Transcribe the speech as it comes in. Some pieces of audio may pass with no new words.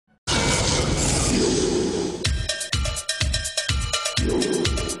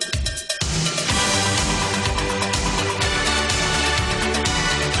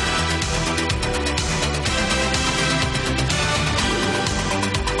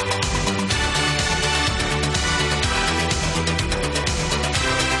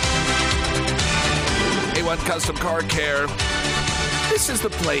A1 Custom Car Care. This is the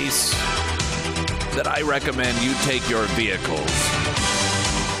place that I recommend you take your vehicles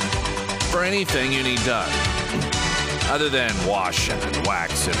for anything you need done, other than washing and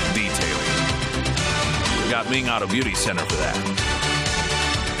waxing and detailing. We got Ming Auto Beauty Center for that.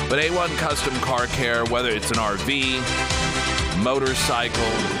 But A1 Custom Car Care, whether it's an RV, motorcycle,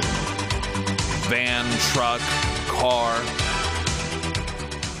 van, truck, car,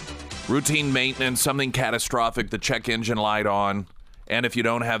 routine maintenance, something catastrophic, the check engine light on. And if you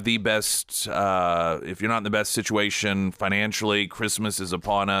don't have the best, if you're not in the best situation financially, Christmas is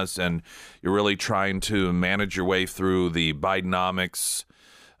upon us, and you're really trying to manage your way through the Bidenomics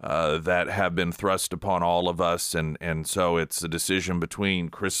that have been thrust upon all of us. And so it's a decision between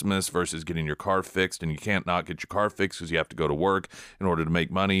Christmas versus getting your car fixed. And you can't not get your car fixed because you have to go to work in order to make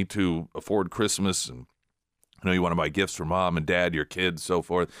money to afford Christmas. And I know you want to buy gifts for mom and dad, your kids, so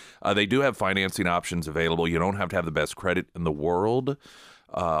forth. They do have financing options available. You don't have to have the best credit in the world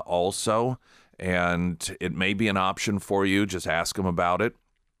also. And it may be an option for you. Just ask them about it.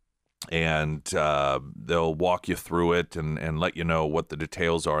 And they'll walk you through it and let you know what the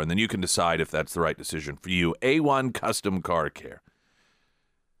details are. And then you can decide if that's the right decision for you. A1 Custom Car Care.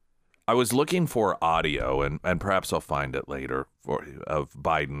 I was looking for audio, and perhaps I'll find it later, of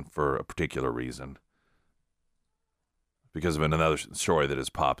Biden for a particular reason, because of another story that has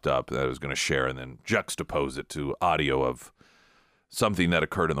popped up that I was going to share and then juxtapose it to audio of something that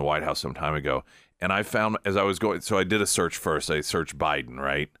occurred in the White House some time ago. And I found, as I was going, so I did a search first. I searched Biden,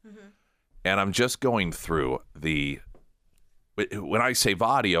 right? Mm-hmm. And I'm just going through when I save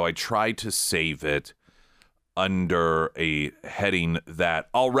audio, I try to save it under a heading that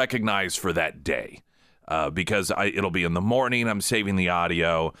I'll recognize for that day, because it'll be in the morning. I'm saving the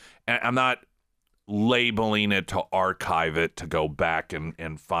audio, and I'm not labeling it to archive it to go back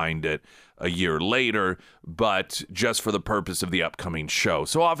and find it a year later, but just for the purpose of the upcoming show.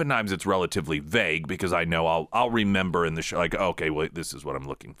 So oftentimes it's relatively vague because I know I'll remember in the show, like, okay, well, this is what I'm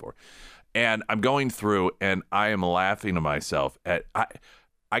looking for. And I'm going through and I am laughing to myself at,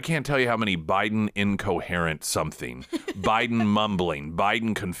 I can't tell you how many Biden incoherent something, Biden mumbling,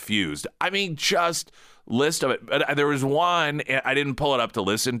 Biden confused. I mean, just list of it. But there was one, I didn't pull it up to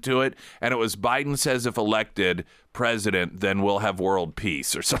listen to it, and it was Biden says if elected president, then we'll have world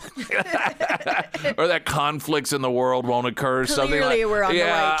peace or something. Or that conflicts in the world won't occur. Clearly something like, we're on the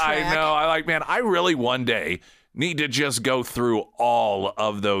right track. I know. I like, man, I really one day need to just go through all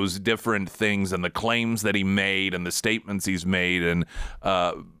of those different things and the claims that he made and the statements he's made. And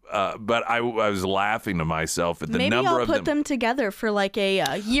but I was laughing to myself at the number of them. Maybe I'll put them together for like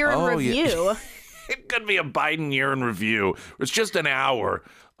a year in review. Yeah. It could be a Biden year in review. It's just an hour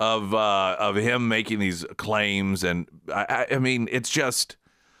of him making these claims. And I mean, it's just,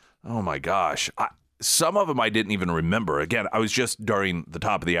 oh my gosh. Some of them I didn't even remember. Again, I was just during the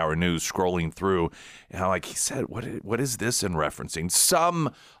top of the hour news scrolling through, and I'm like, he said, what is this in referencing?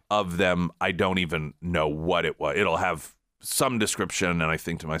 Some of them I don't even know what it was. It'll have some description, and I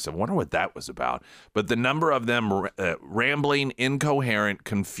think to myself, I wonder what that was about. But the number of them rambling, incoherent,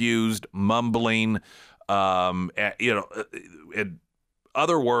 confused, mumbling, other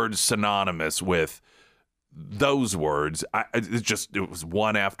words synonymous with those words. It was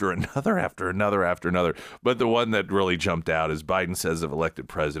one after another, after another, after another. But the one that really jumped out is Biden says if elected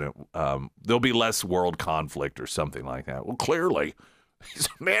president, there'll be less world conflict or something like that. Well, clearly, he's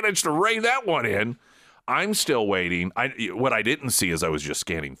managed to rein that one in. I'm still waiting. What I didn't see as I was just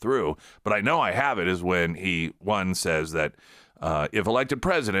scanning through, but I know I have it, is when one says that if elected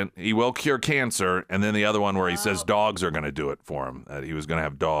president, he will cure cancer, and then the other one where he says dogs are going to do it for him, that he was going to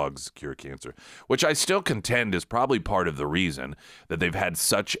have dogs cure cancer, which I still contend is probably part of the reason that they've had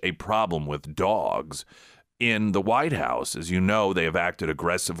such a problem with dogs in the White House. As you know, they have acted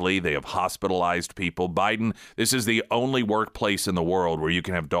aggressively. They have hospitalized people. Biden, this is the only workplace in the world where you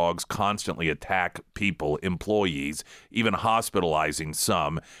can have dogs constantly attack people, employees, even hospitalizing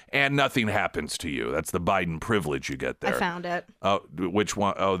some, and nothing happens to you. That's the Biden privilege you get there. I found it. Oh, which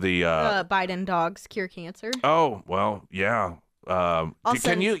one? Oh, the Biden dogs cure cancer. Oh, well, yeah. I'll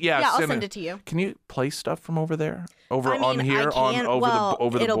send it to you. Can you play stuff from over there? Over I mean, the board?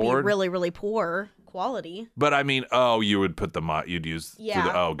 It'll be really, really poor quality. But I mean, you would put you'd use.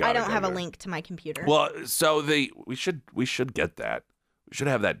 Yeah. I don't have a link to my computer. Well, so we should get that. We should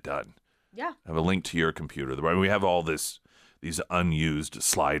have that done. Yeah. Have a link to your computer. I mean, we have all these unused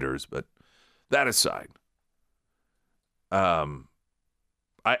sliders, but that aside, I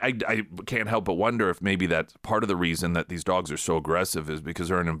can't help but wonder if maybe that's part of the reason that these dogs are so aggressive is because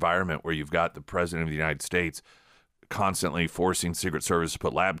they're in an environment where you've got the president of the United States constantly forcing Secret Service to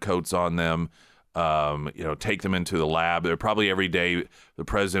put lab coats on them, take them into the lab. They're probably every day the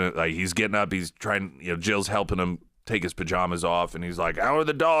president, like he's getting up, he's trying, Jill's helping him take his pajamas off, and he's like, how are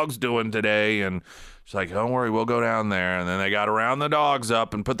the dogs doing today? And she's like, don't worry, we'll go down there. And then they got to round the dogs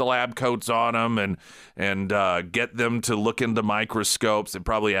up and put the lab coats on them and get them to look into microscopes. They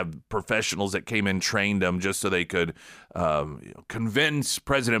probably have professionals that came in, trained them just so they could convince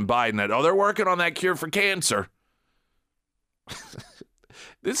President Biden that, they're working on that cure for cancer.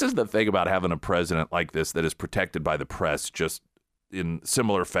 This is the thing about having a president like this that is protected by the press, just in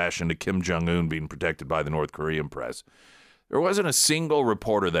similar fashion to Kim Jong-un being protected by the North Korean press. There wasn't a single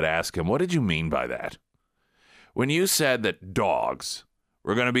reporter that asked him, what did you mean by that? When you said that dogs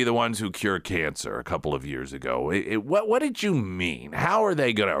were going to be the ones who cure cancer a couple of years ago, what did you mean? How are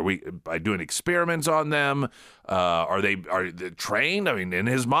they going to, are we by doing experiments on them? Are they trained? I mean, in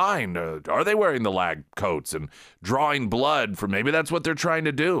his mind, are they wearing the lab coats and drawing blood from, maybe that's what they're trying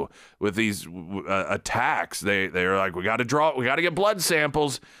to do with these attacks. They're like, we got to get blood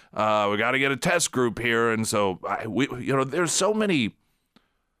samples. We got to get a test group here. And so there's so many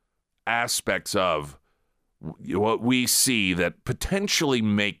aspects of what we see that potentially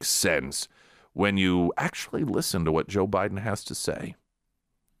makes sense when you actually listen to what Joe Biden has to say.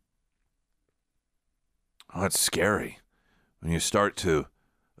 Oh, it's scary when you start to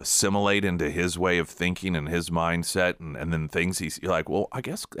assimilate into his way of thinking and his mindset, and then things you're like, well, I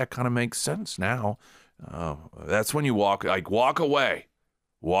guess that kind of makes sense now. That's when you walk away.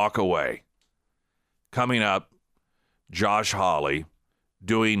 Coming up, Josh Hawley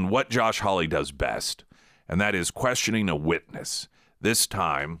doing what Josh Hawley does best, and that is questioning a witness. This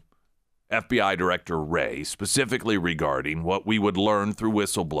time, FBI Director Wray, specifically regarding what we would learn through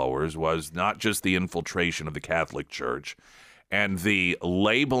whistleblowers was not just the infiltration of the Catholic Church and the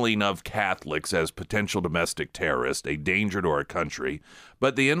labeling of Catholics as potential domestic terrorists, a danger to our country,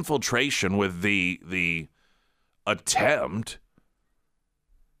 but the infiltration with the attempt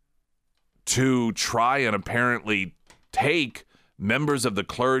to try and apparently take members of the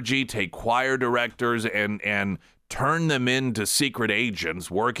clergy, take choir directors, and turn them into secret agents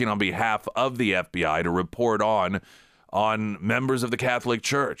working on behalf of the FBI to report on members of the Catholic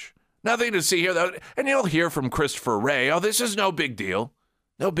Church. Nothing to see here, though. And you'll hear from Christopher Wray, this is no big deal.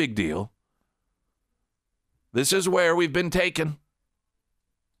 No big deal. This is where we've been taken.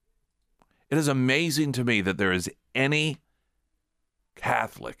 It is amazing to me that there is any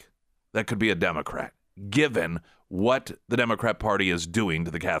Catholic that could be a Democrat, given what the Democrat Party is doing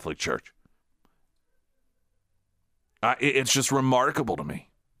to the Catholic Church. It's just remarkable to me.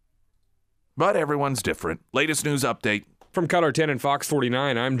 But everyone's different. Latest news update. From Color 10 and Fox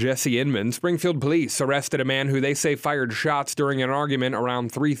 49, I'm Jesse Inman. Springfield police arrested a man who they say fired shots during an argument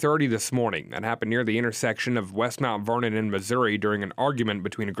around 3:30 this morning. That happened near the intersection of West Mount Vernon and Missouri during an argument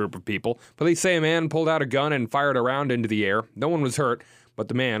between a group of people. Police say a man pulled out a gun and fired a round into the air. No one was hurt, but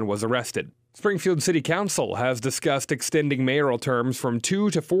the man was arrested. Springfield City Council has discussed extending mayoral terms from 2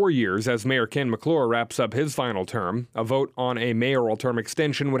 to 4 years as Mayor Ken McClure wraps up his final term. A vote on a mayoral term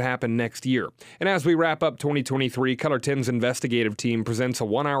extension would happen next year. And as we wrap up 2023, Color 10's investigative team presents a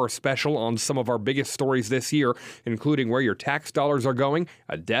 1-hour special on some of our biggest stories this year, including where your tax dollars are going,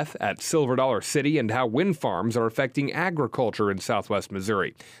 a death at Silver Dollar City, and how wind farms are affecting agriculture in southwest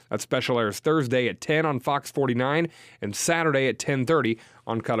Missouri. That special airs Thursday at 10 on Fox 49 and Saturday at 10:30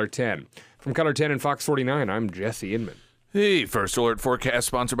 on Color 10. From Color 10 and Fox 49, I'm Jesse Inman. Hey, First Alert Forecast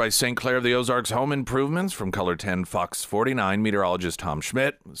sponsored by St. Clair of the Ozarks Home Improvements. From Color 10, Fox 49, meteorologist Tom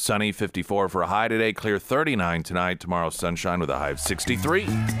Schmidt. Sunny 54 for a high today, clear 39 tonight. Tomorrow, sunshine with a high of 63.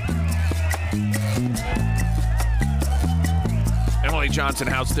 Emily Johnson,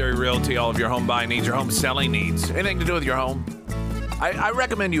 House Theory Realty, all of your home buying needs, your home selling needs, anything to do with your home. I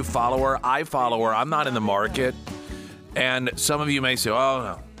recommend you follow her. I follow her. I'm not in the market. And some of you may say, oh,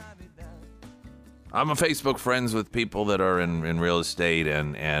 no. I'm a Facebook friends with people that are in real estate,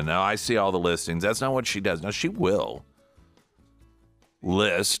 and I see all the listings. That's not what she does. Now, she will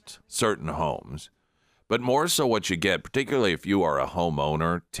list certain homes, but more so what you get, particularly if you are a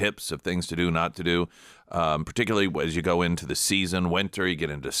homeowner, tips of things to do, not to do, particularly as you go into the season, winter, you get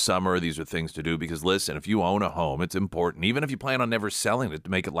into summer, these are things to do because, listen, if you own a home, it's important, even if you plan on never selling it, to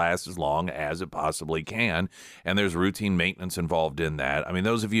make it last as long as it possibly can, and there's routine maintenance involved in that. I mean,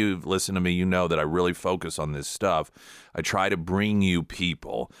 those of you who've listened to me, you know that I really focus on this stuff. I try to bring you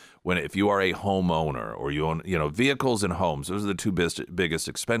people, if you are a homeowner or you own, vehicles and homes, those are the two biggest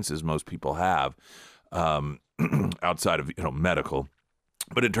expenses most people have. Outside of medical,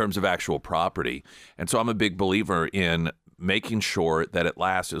 but in terms of actual property. And so I'm a big believer in making sure that it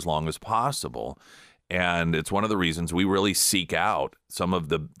lasts as long as possible. And it's one of the reasons we really seek out some of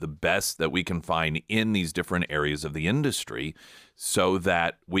the best that we can find in these different areas of the industry so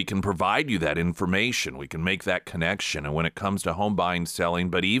that we can provide you that information. We can make that connection. And when it comes to home buying, selling,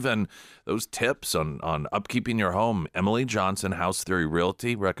 but even those tips on upkeeping your home, Emily Johnson, House Theory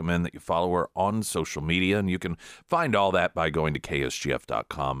Realty, recommend that you follow her on social media. And you can find all that by going to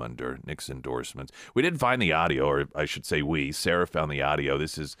ksgf.com under Nick's endorsements. We did find the audio, or I should say Sarah found the audio.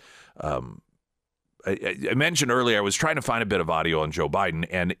 This is... I mentioned earlier I was trying to find a bit of audio on Joe Biden,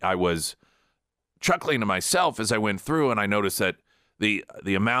 and I was chuckling to myself as I went through, and I noticed that the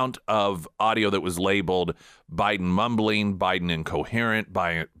amount of audio that was labeled Biden mumbling, Biden incoherent,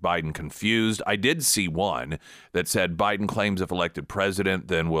 Biden confused. I did see one that said Biden claims if elected president,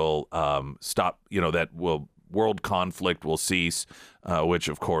 then we'll stop, world conflict will cease, which,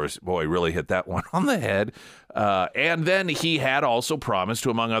 of course, boy, really hit that one on the head. And then he had also promised to,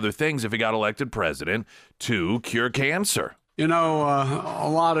 among other things, if he got elected president, to cure cancer. A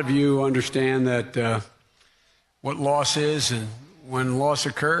lot of you understand that what loss is, and when loss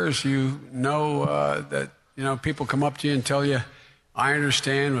occurs, that people come up to you and tell you, I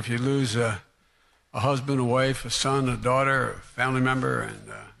understand if you lose a husband, a wife, a son, a daughter, a family member,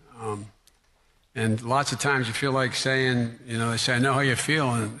 and lots of times you feel like saying, they say, I know how you feel.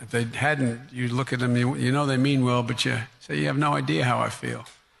 And if they hadn't, you look at them, they mean well, but you say, you have no idea how I feel.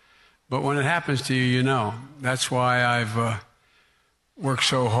 But when it happens to you, That's why I've worked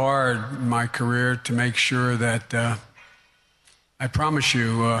so hard in my career to make sure that I promise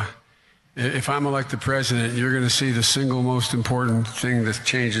you, if I'm elected president, you're going to see the single most important thing that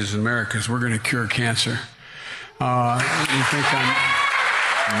changes in America is we're going to cure cancer. You think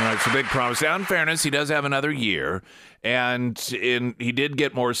It's a big promise. Now, in fairness, he does have another year, and he did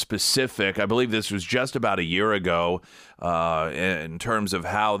get more specific. I believe this was just about a year ago in terms of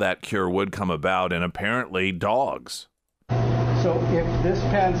how that cure would come about, and apparently dogs. So if this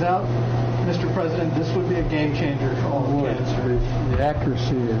pans out, Mr. President, this would be a game changer for all cancer. the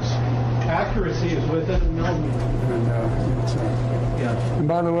accuracy is. Accuracy is within a millimeter. And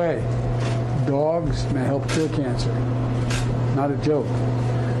by the way, dogs may help cure cancer. Not a joke.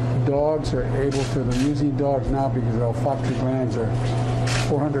 Dogs are able to, they're using dogs now because their olfactory glands are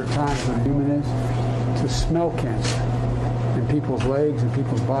 400 times what a human is, to smell cancer in people's legs and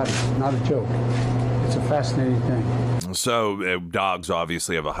people's bodies. Not a joke. It's a fascinating thing. So dogs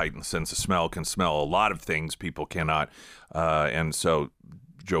obviously have a heightened sense of smell, can smell a lot of things people cannot. And so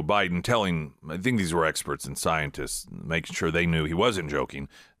Joe Biden telling, I think these were experts and scientists, making sure they knew he wasn't joking,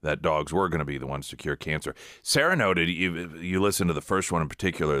 that dogs were going to be the ones to cure cancer. Sarah noted, you listened to the first one in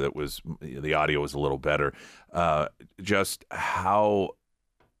particular, that was, the audio was a little better, just how,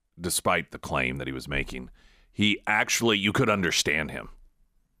 despite the claim that he was making, he actually, you could understand him,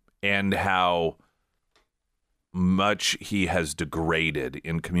 and how much he has degraded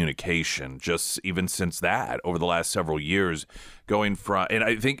in communication just even since that over the last several years, going from, and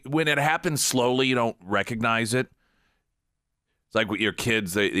I think when it happens slowly, you don't recognize it. It's like with your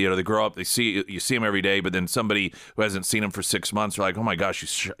kids, they grow up, you see them every day, but then somebody who hasn't seen them for 6 months are like, oh my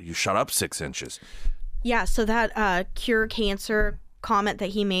gosh, you shut up 6 inches. Yeah, so that cure cancer comment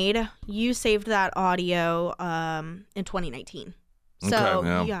that he made, you saved that audio in 2019. So,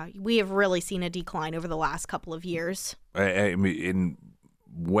 okay, yeah, we have really seen a decline over the last couple of years. I mean,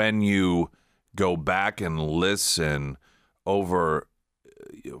 when you go back and listen over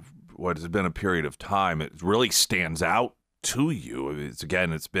what has been a period of time, it really stands out to you.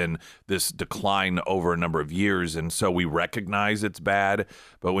 It's been this decline over a number of years, and so we recognize it's bad.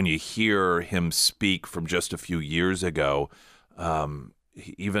 But when you hear him speak from just a few years ago,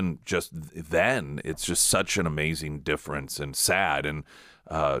 even just then, it's just such an amazing difference, and sad, and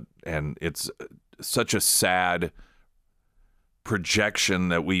it's such a sad projection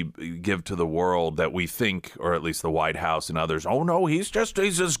that we give to the world, that we think, or at least the White House and others, oh no, he's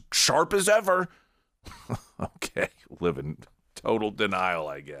as sharp as ever. Okay, live in total denial,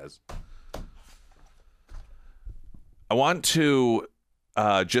 I guess. I want to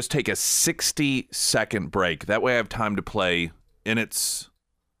just take a 60-second break. That way I have time to play in its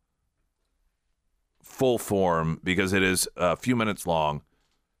full form, because it is a few minutes long,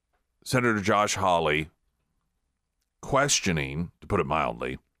 Senator Josh Hawley questioning, to put it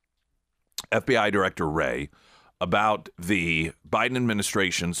mildly, FBI Director Wray about the Biden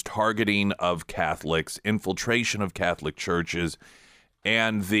administration's targeting of Catholics, infiltration of Catholic churches,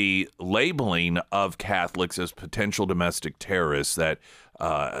 and the labeling of Catholics as potential domestic terrorists that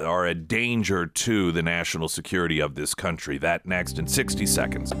are a danger to the national security of this country. That next in 60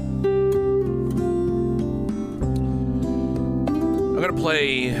 seconds. I'm going to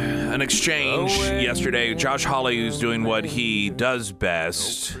play an exchange yesterday. Josh Hawley, who's doing what he does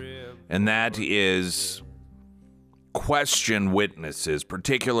best, and that is question witnesses,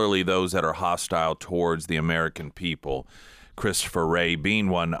 particularly those that are hostile towards the American people. Christopher Wray being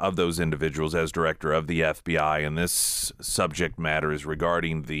one of those individuals as director of the FBI, and this subject matter is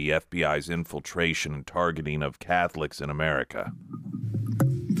regarding the FBI's infiltration and targeting of Catholics in America.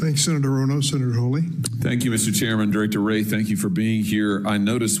 Thanks, Senator Rono. Senator Hawley. Thank you, Mr. Chairman. Director Wray, thank you for being here. I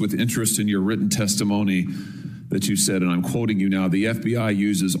noticed with interest in your written testimony that you said, and I'm quoting you now, the FBI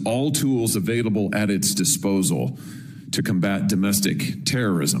uses all tools available at its disposal to combat domestic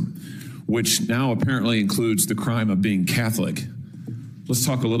terrorism, which now apparently includes the crime of being Catholic. Let's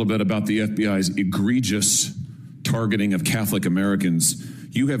talk a little bit about the FBI's egregious targeting of Catholic Americans.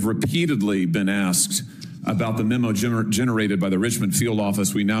 You have repeatedly been asked about the memo generated by the Richmond field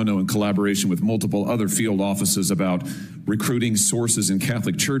office, we now know in collaboration with multiple other field offices, about recruiting sources in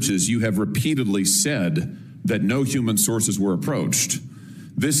Catholic churches. You have repeatedly said that no human sources were approached.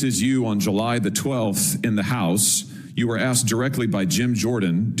 This is you on July the 12th in the House. You were asked directly by Jim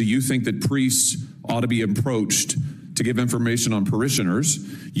Jordan, do you think that priests ought to be approached to give information on parishioners?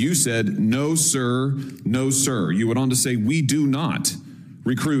 You said, no, sir, no, sir. You went on to say, we do not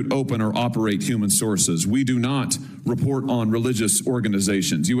recruit, open, or operate human sources. We do not report on religious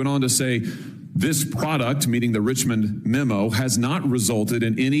organizations. You went on to say, this product, meaning the Richmond memo, has not resulted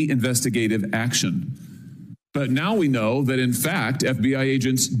in any investigative action. But now we know that, in fact, FBI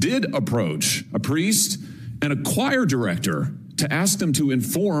agents did approach a priest and a choir director to ask them to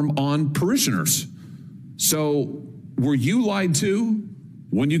inform on parishioners. So were you lied to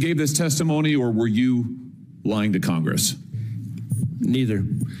when you gave this testimony, or were you lying to Congress? Neither.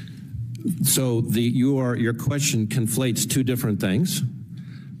 So your question conflates two different things.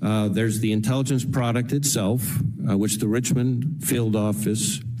 There's the intelligence product itself, which the Richmond field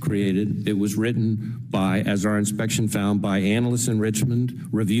office created. It was written by, as our inspection found, by analysts in Richmond,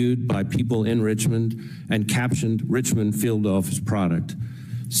 reviewed by people in Richmond, and captioned Richmond field office product.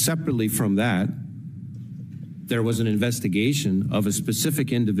 Separately from that, there was an investigation of a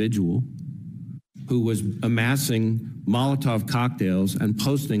specific individual who was amassing Molotov cocktails and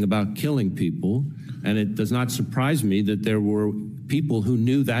posting about killing people. And it does not surprise me that there were people who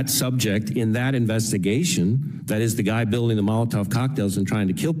knew that subject in that investigation, that is the guy building the Molotov cocktails and trying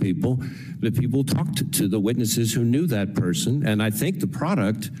to kill people, the people talked to the witnesses who knew that person. And I think the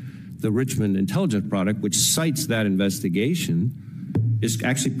product, the Richmond intelligence product, which cites that investigation, is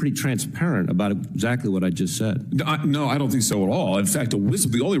actually pretty transparent about exactly what I just said. No, I don't think so at all. In fact,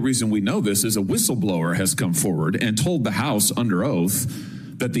 the only reason we know this is a whistleblower has come forward and told the House under oath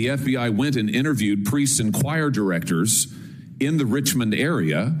that the FBI went and interviewed priests and choir directors in the Richmond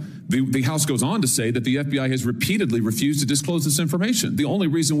area. The House goes on to say that the FBI has repeatedly refused to disclose this information. The only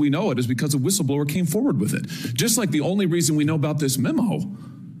reason we know it is because a whistleblower came forward with it. Just like the only reason we know about this memo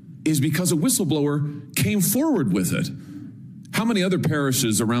is because a whistleblower came forward with it. How many other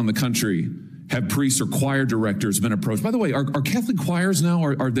parishes around the country have priests or choir directors been approached? By the way, are Catholic choirs now,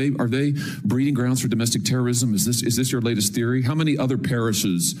 are they breeding grounds for domestic terrorism? Is this your latest theory? How many other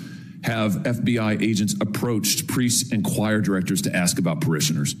parishes have FBI agents approached priests and choir directors to ask about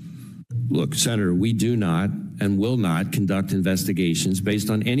parishioners? Look, Senator, we do not and will not conduct investigations based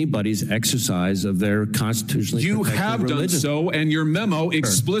on anybody's exercise of their constitutionally protected religion. You have done so, and your memo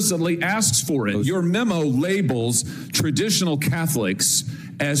explicitly asks for it. Your memo labels traditional Catholics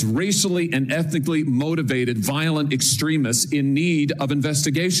as racially and ethnically motivated violent extremists in need of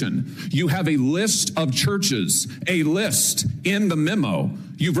investigation. You have a list of churches, a list in the memo.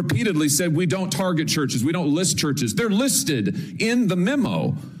 You've repeatedly said we don't target churches, we don't list churches. They're listed in the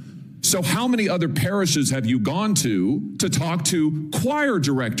memo. So how many other parishes have you gone to talk to choir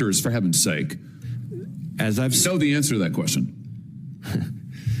directors, for heaven's sake? As I've know the answer to that question.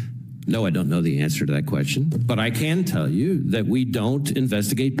 No, I don't know the answer to that question, but I can tell you that we don't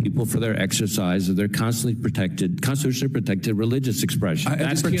investigate people for their exercise of their constitutionally protected religious expression.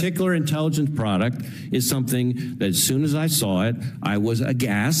 That particular intelligence product is something that as soon as I saw it, I was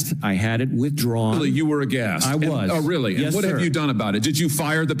aghast. I had it withdrawn. Really, you were aghast? I was. Oh, really? Yes, and what sir. have you done about it? Did you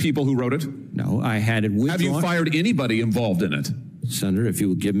fire the people who wrote it? No, I had it withdrawn. Have you fired anybody involved in it? Senator, if you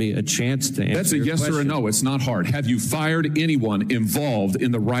would give me a chance to answer That's a yes question. or a no. It's not hard. Have you fired anyone involved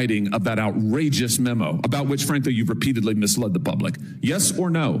in the writing of that outrageous memo, about which, frankly, you've repeatedly misled the public? Yes or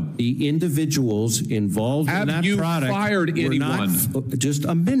no? The individuals involved in that product have you fired anyone? Just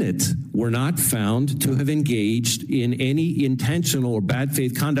a minute. were not found to have engaged in any intentional or bad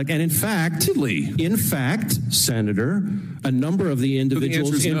faith conduct. And in fact, Senator, a number of the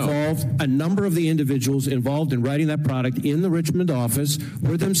individuals involved in writing that product in the Richmond office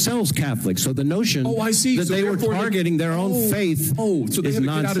were themselves Catholics. So the notion that they were targeting their own faith so they have a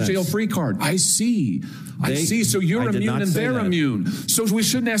get out of jail free card. I see. So you're immune and they're immune. So we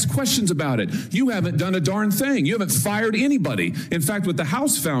shouldn't ask questions about it. You haven't done a darn thing. You haven't fired anybody. In fact, what the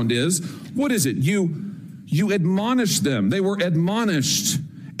House found is, what is it? You admonished them. They were admonished,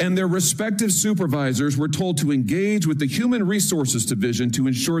 and their respective supervisors were told to engage with the Human Resources Division to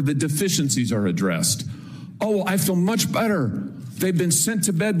ensure that deficiencies are addressed. Oh, I feel much better. They've been sent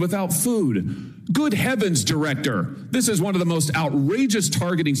to bed without food. Good heavens, Director. This is one of the most outrageous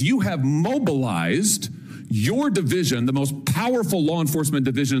targetings. You have mobilized your division, the most powerful law enforcement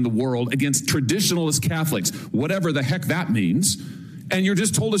division in the world, against traditionalist Catholics, whatever the heck that means. And you're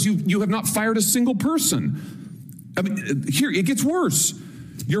just told us you have not fired a single person. I mean, here, it gets worse.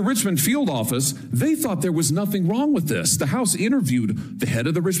 Your Richmond field office, they thought there was nothing wrong with this. The House interviewed the head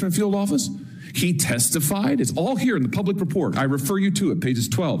of the Richmond field office. He testified. It's all here in the public report. I refer you to it, pages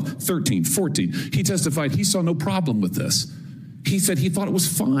 12, 13, 14. He testified he saw no problem with this. He said he thought it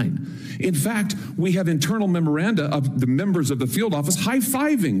was fine. In fact, we have internal memoranda of the members of the field office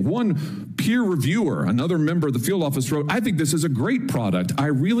high-fiving. One peer reviewer, another member of the field office, wrote, "I think this is a great product. I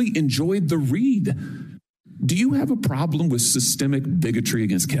really enjoyed the read." Do you have a problem with systemic bigotry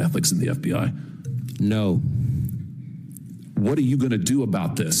against Catholics in the FBI? No. What are you going to do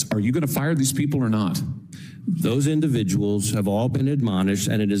about this? Are you going to fire these people or not? Those individuals have all been admonished,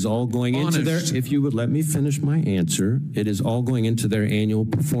 and it is all going into their, if you would let me finish my answer, it is all going into their annual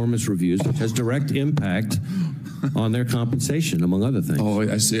performance reviews, which has direct impact on their compensation, among other things. Oh,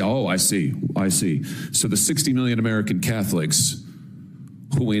 I see. So the 60 million American Catholics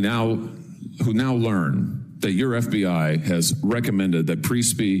who now learn that your FBI has recommended that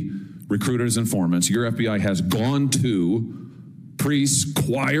priests be recruiters, informants, your FBI has gone to priests,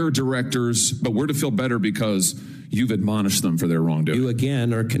 choir directors, but we're to feel better because you've admonished them for their wrongdoing. You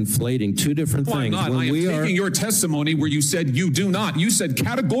again are conflating two different things. I am taking your testimony where you said you do not. You said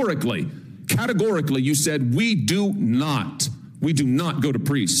categorically, you said we do not go to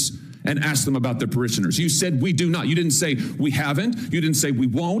priests and ask them about their parishioners. You said we do not. You didn't say we haven't. You didn't say we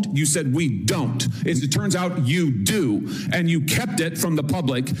won't. You said we don't. It turns out you do, and you kept it from the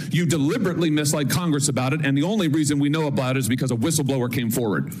public. You deliberately misled Congress about it, and the only reason we know about it is because a whistleblower came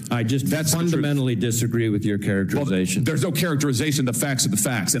forward. I just fundamentally disagree with your characterization. Well, there's no characterization. The facts are the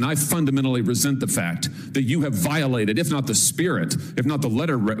facts, and I fundamentally resent the fact that you have violated, if not the spirit, if not the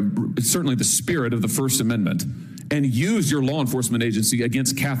letter, certainly the spirit of the First Amendment, and use your law enforcement agency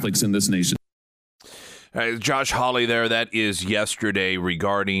against Catholics in this nation. Josh Hawley there. That is yesterday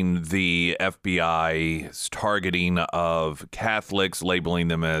regarding the FBI's targeting of Catholics, labeling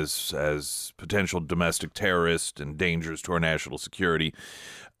them as potential domestic terrorists and dangers to our national security.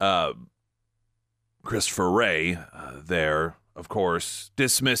 Christopher Wray there, of course,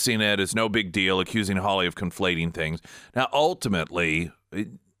 dismissing it as no big deal, accusing Hawley of conflating things. Now, ultimately,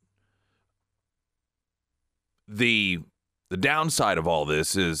 the downside of all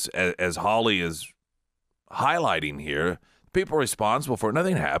this is, as Hawley is highlighting here, people responsible for it,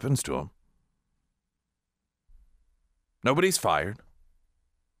 nothing happens to them. Nobody's fired.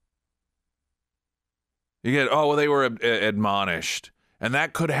 You get, they were admonished. And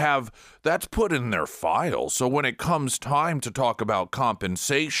that's put in their file. So when it comes time to talk about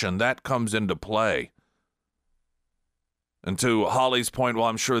compensation, that comes into play. And to Hawley's point, well,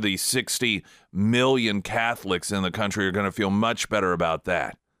 I'm sure the 60 million Catholics in the country are going to feel much better about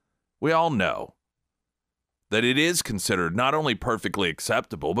that. We all know that it is considered not only perfectly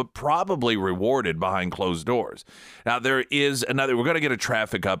acceptable, but probably rewarded behind closed doors. Now, there is we're going to get a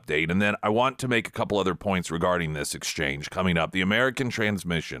traffic update, and then I want to make a couple other points regarding this exchange coming up. The American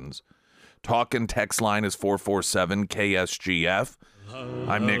Transmissions talk and text line is 447-KSGF.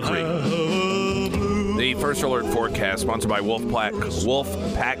 I'm Nick Reed. The First Alert Forecast, sponsored by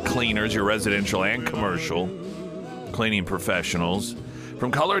Wolfpack Cleaners, your residential and commercial cleaning professionals.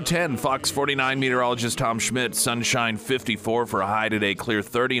 From Color 10, Fox 49 meteorologist Tom Schmidt, sunshine 54 for a high today, clear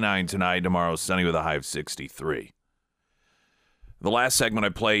 39 tonight, tomorrow sunny with a high of 63. The last segment I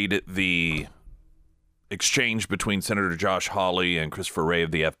played the exchange between Senator Josh Hawley and Christopher Wray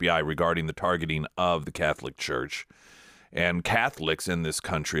of the FBI regarding the targeting of the Catholic Church and Catholics in this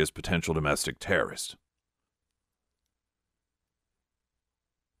country as potential domestic terrorists.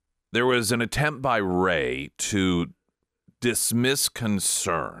 There was an attempt by Wray to dismiss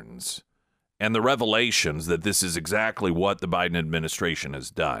concerns and the revelations that this is exactly what the Biden administration has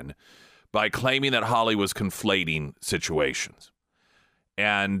done by claiming that Hawley was conflating situations.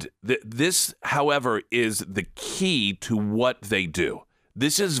 And this, however, is the key to what they do.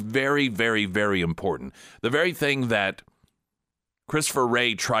 This is very, very, very important. The very thing that Christopher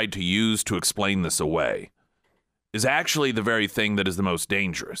Wray tried to use to explain this away is actually the very thing that is the most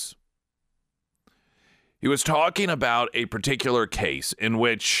dangerous. He was talking about a particular case in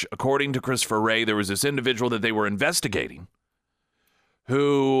which, according to Christopher Wray, there was this individual that they were investigating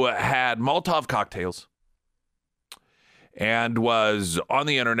who had Molotov cocktails and was on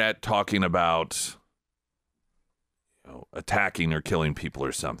the internet talking about attacking or killing people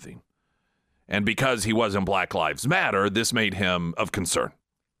or something. And because he wasn't Black Lives Matter, this made him of concern.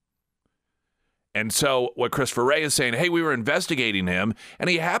 And so what Christopher Wray is saying, hey, we were investigating him, and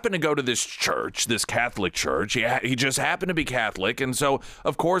he happened to go to this church, this Catholic church. He just happened to be Catholic. And so,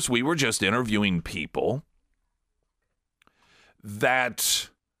 of course, we were just interviewing people that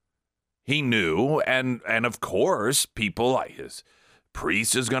he knew. And of course, people like his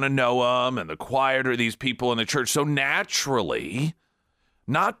priest is going to know him, and the choir are these people in the church. So naturally,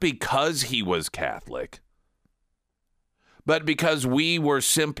 not because he was Catholic, but because we were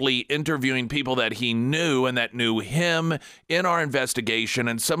simply interviewing people that he knew and that knew him in our investigation,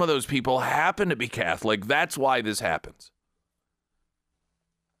 and some of those people happen to be Catholic. That's why this happens.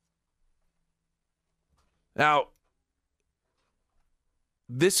 Now,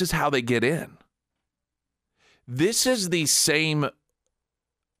 this is how they get in. This is the same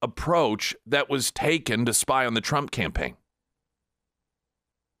approach that was taken to spy on the Trump campaign.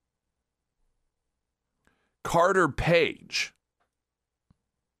 Carter Page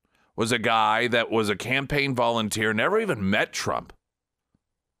was a guy that was a campaign volunteer, never even met Trump.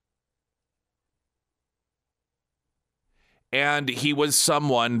 And he was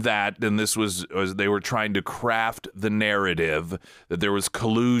someone that, and this was they were trying to craft the narrative that there was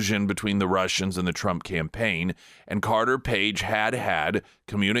collusion between the Russians and the Trump campaign. And Carter Page had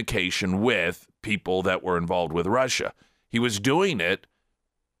communication with people that were involved with Russia. He was doing it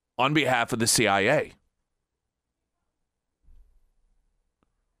on behalf of the CIA.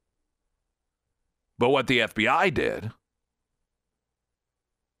 But what the FBI did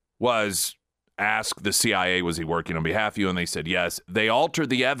was ask the CIA, was he working on behalf of you? And they said yes. They altered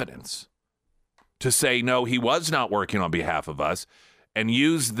the evidence to say, no, he was not working on behalf of us, and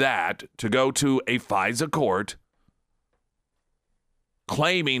used that to go to a FISA court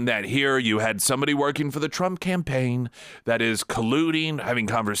claiming that here you had somebody working for the Trump campaign that is colluding, having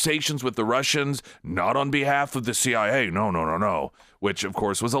conversations with the Russians, not on behalf of the CIA. No, which, of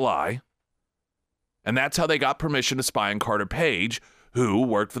course, was a lie. And that's how they got permission to spy on Carter Page, who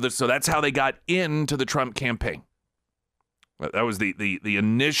worked for the... So that's how they got into the Trump campaign. That was the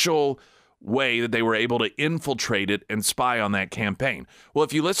initial way that they were able to infiltrate it and spy on that campaign. Well,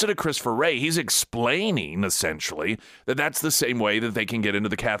 if you listen to Christopher Wray, he's explaining, essentially, that that's the same way that they can get into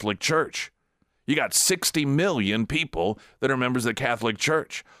the Catholic Church. You got 60 million people that are members of the Catholic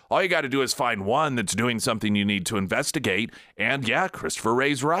Church. All you got to do is find one that's doing something you need to investigate. And yeah, Christopher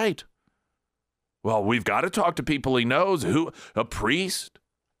Wray's right. Well, we've got to talk to people he knows. Who? A priest?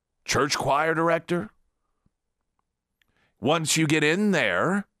 Church choir director? Once you get in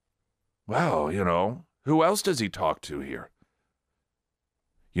there, well, who else does he talk to here?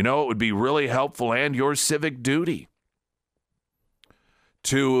 It would be really helpful and your civic duty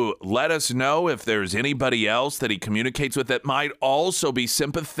to let us know if there's anybody else that he communicates with that might also be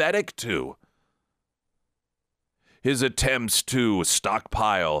sympathetic to his attempts to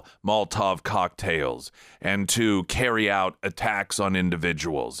stockpile Molotov cocktails and to carry out attacks on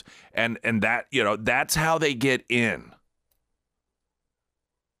individuals. And that, that's how they get in.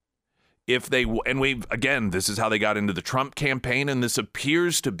 This is how they got into the Trump campaign, and this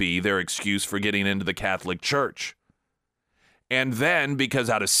appears to be their excuse for getting into the Catholic Church. And then, because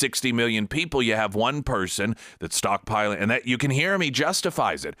out of 60 million people, you have one person that's stockpiling, and that you can hear him, he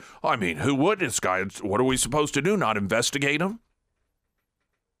justifies it. I mean, who would this guy? What are we supposed to do? Not investigate him?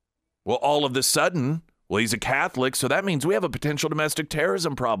 Well, all of a sudden, he's a Catholic, so that means we have a potential domestic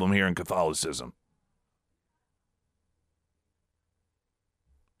terrorism problem here in Catholicism.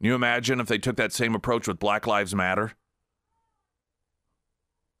 Can you imagine if they took that same approach with Black Lives Matter?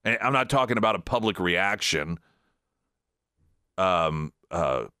 And I'm not talking about a public reaction.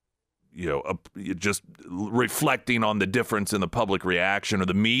 Just reflecting on the difference in the public reaction or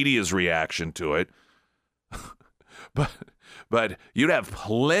the media's reaction to it. but you'd have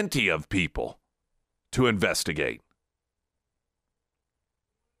plenty of people to investigate.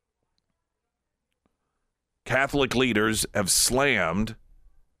 Catholic leaders have slammed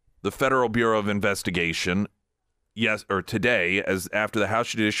the Federal Bureau of Investigation today, as after the House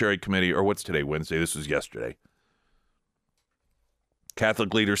Judiciary Committee, or what's today, Wednesday? This was yesterday.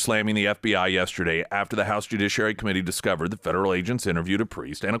 Catholic leaders slamming the FBI yesterday after the House Judiciary Committee discovered the federal agents interviewed a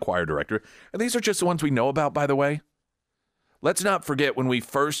priest and a choir director. And these are just the ones we know about, by the way. Let's not forget when we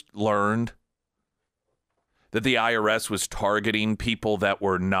first learned that the IRS was targeting people that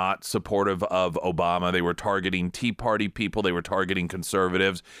were not supportive of Obama. They were targeting Tea Party people. They were targeting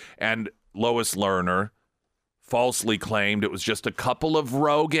conservatives. And Lois Lerner falsely claimed it was just a couple of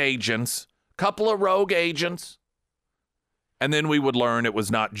rogue agents. And then we would learn it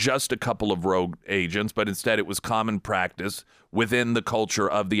was not just a couple of rogue agents, but instead it was common practice within the culture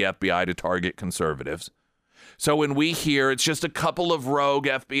of the FBI to target conservatives. So when we hear it's just a couple of rogue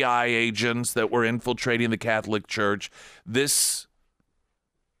FBI agents that were infiltrating the Catholic Church, this,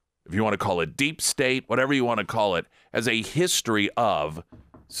 if you want to call it deep state, whatever you want to call it, has a history of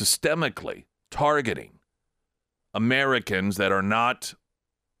systemically targeting Americans that are not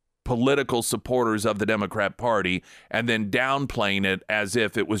political supporters of the Democrat Party and then downplaying it as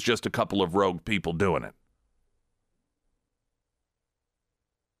if it was just a couple of rogue people doing it.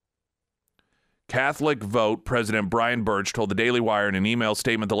 Catholic Vote President Brian Birch told the Daily Wire in an email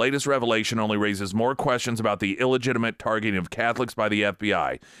statement, the latest revelation only raises more questions about the illegitimate targeting of Catholics by the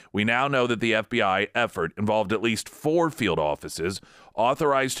FBI. We now know that the FBI effort involved at least 4 field offices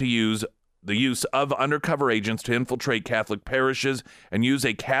authorized to use the use of undercover agents to infiltrate Catholic parishes and use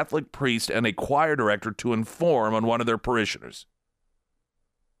a Catholic priest and a choir director to inform on one of their parishioners.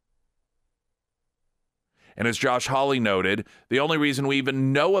 And as Josh Hawley noted, the only reason we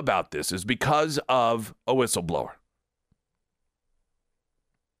even know about this is because of a whistleblower.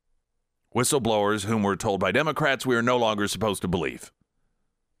 Whistleblowers whom we're told by Democrats we are no longer supposed to believe.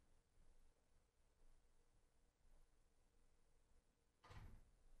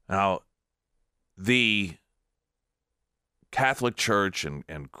 Now, the Catholic Church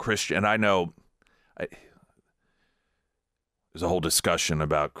and Christian, and I know there's a whole discussion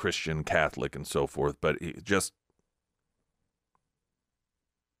about Christian, Catholic, and so forth, but just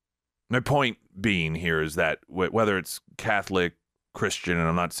my point being here is that whether it's Catholic, Christian, and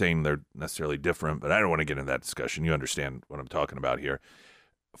I'm not saying they're necessarily different, but I don't want to get into that discussion. You understand what I'm talking about here.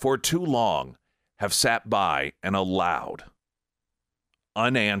 For too long have sat by and allowed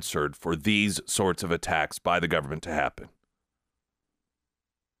unanswered for these sorts of attacks by the government to happen.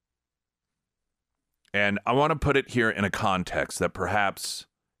 And I want to put it here in a context that perhaps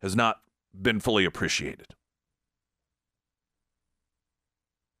has not been fully appreciated.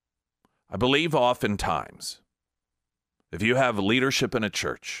 I believe oftentimes, if you have leadership in a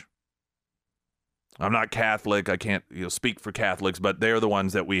church, I'm not Catholic, I can't speak for Catholics, but they're the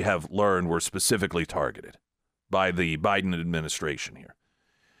ones that we have learned were specifically targeted by the Biden administration here.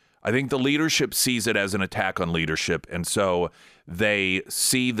 I think the leadership sees it as an attack on leadership, and so they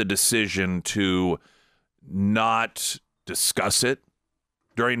see the decision to not discuss it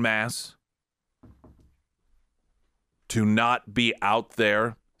during Mass, to not be out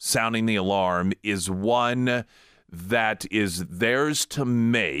there sounding the alarm, is one that is theirs to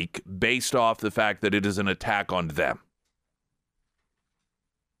make based off the fact that it is an attack on them.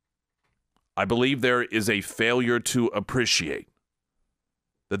 I believe there is a failure to appreciate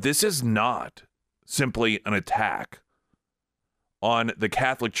that this is not simply an attack on the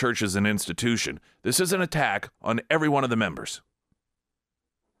Catholic Church as an institution. This is an attack on every one of the members.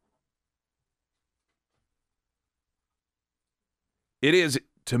 It is,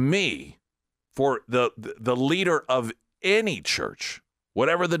 to me, for the leader of any church,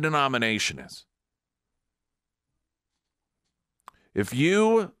 whatever the denomination is, if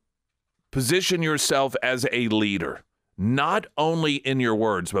you position yourself as a leader, not only in your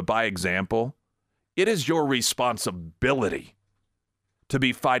words, but by example, it is your responsibility to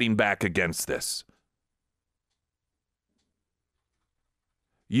be fighting back against this.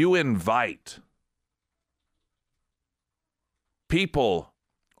 You invite people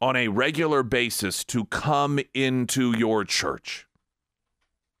on a regular basis to come into your church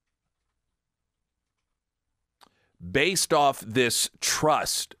based off this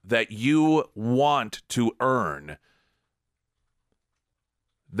trust that you want to earn,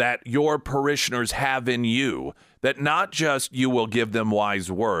 that your parishioners have in you, that not just you will give them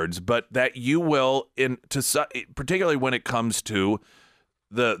wise words, but that you will, particularly when it comes to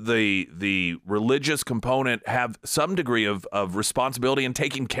the religious component, have some degree of responsibility in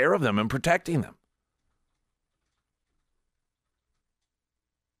taking care of them and protecting them.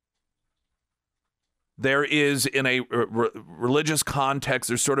 there is, in a religious context,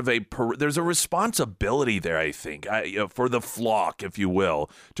 there's sort of there's a responsibility there, I think, for the flock, if you will,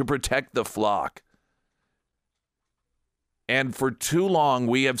 to protect the flock. And for too long,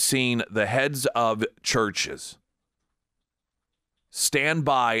 we have seen the heads of churches stand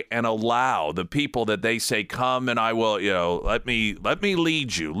by and allow the people that they say, come and I will, let me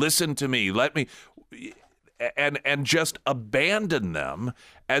lead you, listen to me, and just abandon them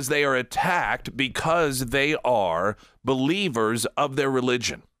as they are attacked because they are believers of their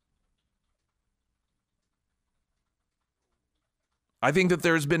religion. I think that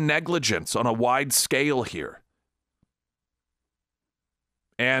there's been negligence on a wide scale here.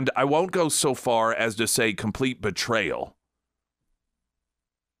 And I won't go so far as to say complete betrayal.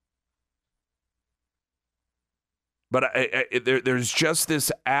 But there's just this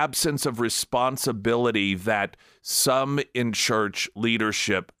absence of responsibility that some in church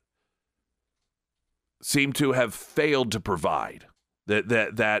leadership seem to have failed to provide.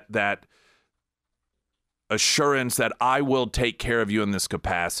 That assurance that I will take care of you in this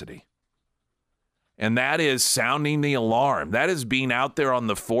capacity. And that is sounding the alarm. That is being out there on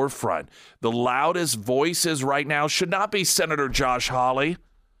the forefront. The loudest voices right now should not be Senator Josh Hawley.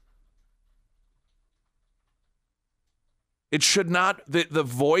 It should not, the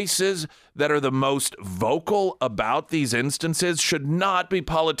voices that are the most vocal about these instances should not be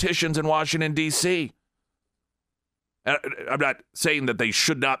politicians in Washington, D.C. I'm not saying that they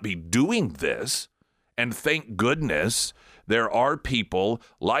should not be doing this, and thank goodness there are people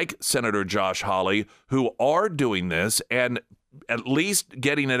like Senator Josh Hawley who are doing this and at least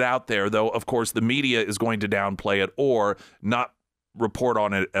getting it out there, though, of course, the media is going to downplay it or not report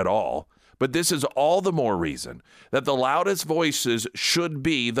on it at all. But this is all the more reason that the loudest voices should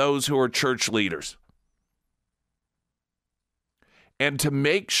be those who are church leaders. And to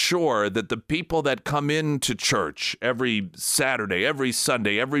make sure that the people that come into church every Saturday, every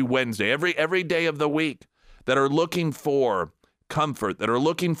Sunday, every Wednesday, every day of the week, that are looking for comfort, that are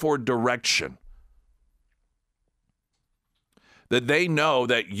looking for direction, that they know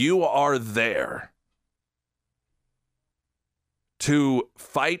that you are there to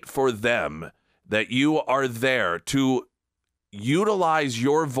fight for them, that you are there to utilize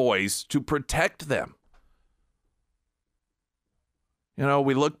your voice to protect them. You know,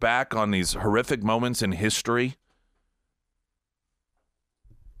 we look back on these horrific moments in history,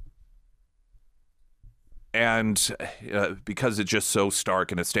 and because it's just so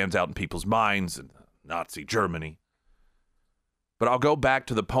stark and it stands out in people's minds, and Nazi Germany. But I'll go back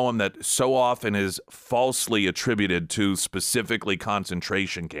to the poem that so often is falsely attributed to specifically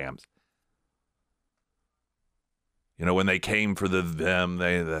concentration camps. You know, when they came for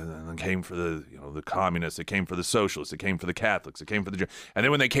they came for the communists, they came for the socialists, they came for the Catholics, they came for the... And then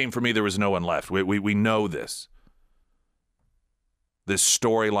when they came for me, there was no one left. We know this. This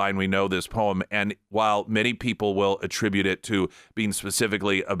storyline, we know this poem, and while many people will attribute it to being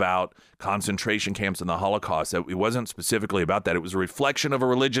specifically about concentration camps and the Holocaust, it wasn't specifically about that. It was a reflection of a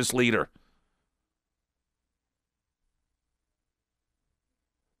religious leader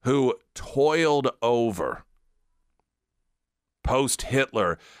who toiled over,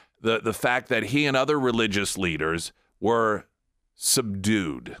 post-Hitler, the fact that he and other religious leaders were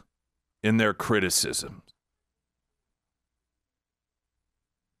subdued in their criticism,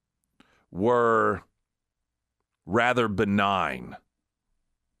 were rather benign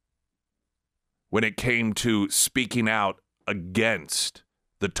when it came to speaking out against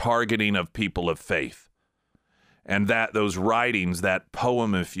the targeting of people of faith. And that those writings, that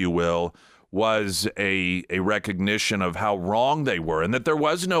poem, if you will, was a recognition of how wrong they were and that there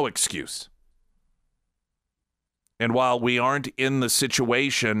was no excuse. And while we aren't in the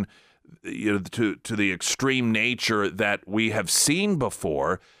situation, to the extreme nature that we have seen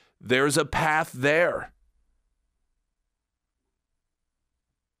before, there's a path there.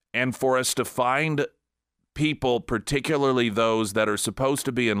 And for us to find people, particularly those that are supposed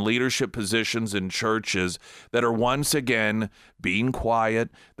to be in leadership positions in churches, that are once again being quiet,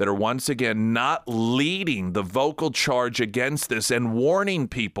 that are once again not leading the vocal charge against this and warning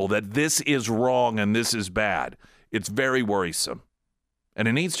people that this is wrong and this is bad, it's very worrisome. And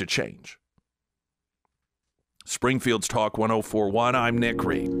it needs to change. Springfield's Talk 104.1. I'm Nick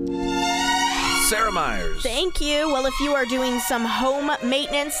Reed. Sarah Myers. Thank you. Well, if you are doing some home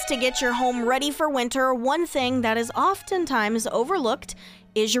maintenance to get your home ready for winter, one thing that is oftentimes overlooked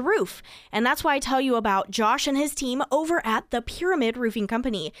is your roof. And that's why I tell you about Josh and his team over at the Pyramid Roofing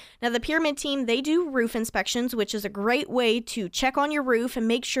Company. Now, the Pyramid team, they do roof inspections, which is a great way to check on your roof and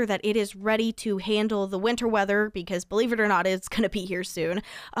make sure that it is ready to handle the winter weather, because believe it or not, it's going to be here soon.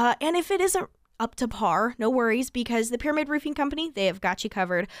 And if it isn't up to par, no worries, because the Pyramid Roofing Company, they have got you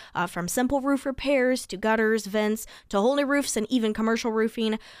covered from simple roof repairs to gutters, vents, to whole new roofs, and even commercial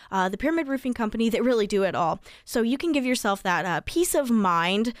roofing. The Pyramid Roofing Company, they really do it all. So you can give yourself that peace of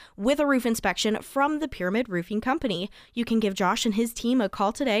mind with a roof inspection from the Pyramid Roofing Company. You can give Josh and his team a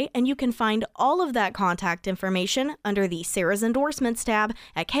call today, and you can find all of that contact information under the Sarah's Endorsements tab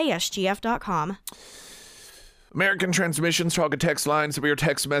at ksgf.com. American Transmissions, talk and text lines of your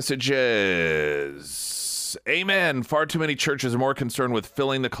text messages. Amen. Far too many churches are more concerned with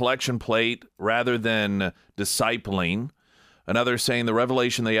filling the collection plate rather than discipling. Another saying the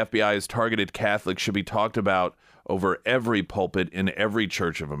revelation the FBI has targeted Catholics should be talked about over every pulpit in every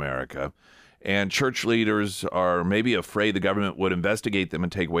church of America. And church leaders are maybe afraid the government would investigate them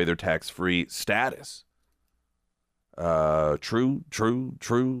and take away their tax-free status. True.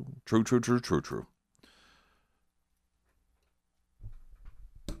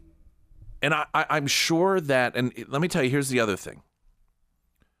 And I'm sure that, and let me tell you, here's the other thing.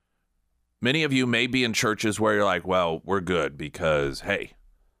 Many of you may be in churches where you're like, well, we're good because, hey,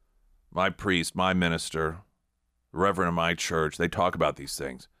 my priest, my minister, the reverend of my church, they talk about these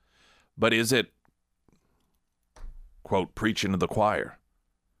things. But is it, quote, preaching to the choir?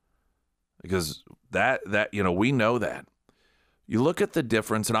 Because that we know that. You look at the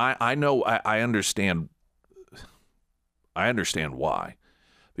difference, and I know, I understand why.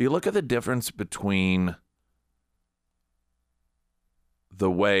 But you look at the difference between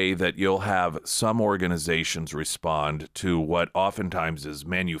the way that you'll have some organizations respond to what oftentimes is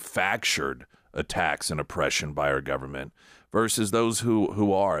manufactured attacks and oppression by our government versus those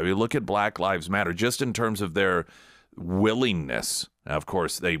who are. I mean, look at Black Lives Matter, just in terms of their willingness. Now, of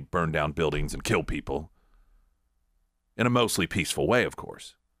course, they burn down buildings and kill people in a mostly peaceful way, of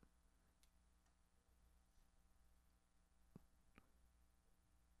course.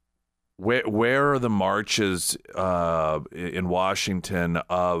 Where are the marches in Washington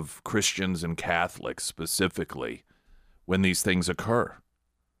of Christians and Catholics specifically when these things occur?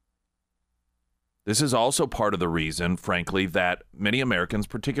 This is also part of the reason, frankly, that many Americans,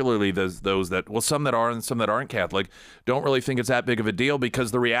 particularly those that, well, some that are and some that aren't Catholic, don't really think it's that big of a deal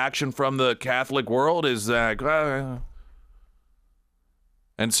because the reaction from the Catholic world is like, and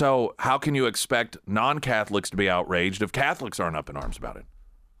so how can you expect non-Catholics to be outraged if Catholics aren't up in arms about it?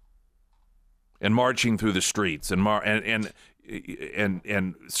 And marching through the streets and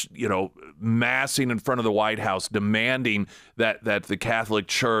massing in front of the White House, demanding that the Catholic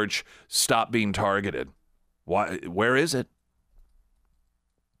Church stop being targeted. Why? Where is it?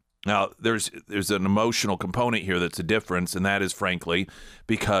 Now, there's an emotional component here that's a difference, and that is, frankly,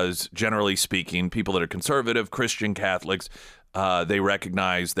 because generally speaking, people that are conservative, Christian Catholics, they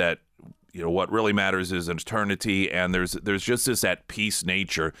recognize that what really matters is eternity, and there's just this at peace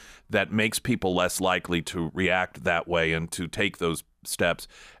nature that makes people less likely to react that way and to take those steps,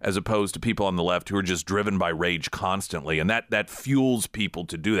 as opposed to people on the left who are just driven by rage constantly, and that fuels people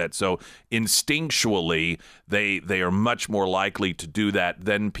to do that. So instinctually, they are much more likely to do that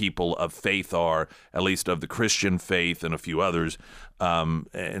than people of faith are, at least of the Christian faith and a few others.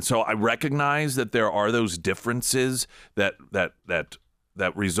 And so I recognize that there are those differences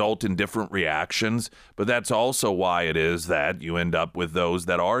that result in different reactions, but that's also why it is that you end up with those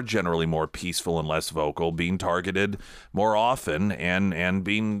that are generally more peaceful and less vocal being targeted more often and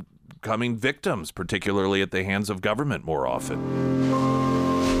becoming victims, particularly at the hands of government more often.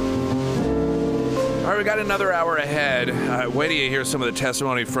 All right, we got another hour ahead. Wait till you hear some of the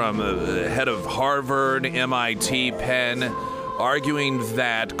testimony from the head of Harvard, MIT, Penn, arguing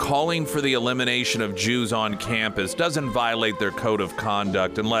that calling for the elimination of Jews on campus doesn't violate their code of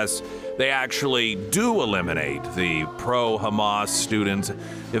conduct unless they actually do eliminate the pro-Hamas students.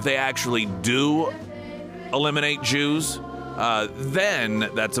 If they actually do eliminate Jews, then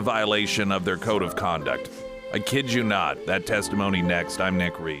that's a violation of their code of conduct. I kid you not. That testimony next. I'm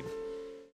Nick Reed.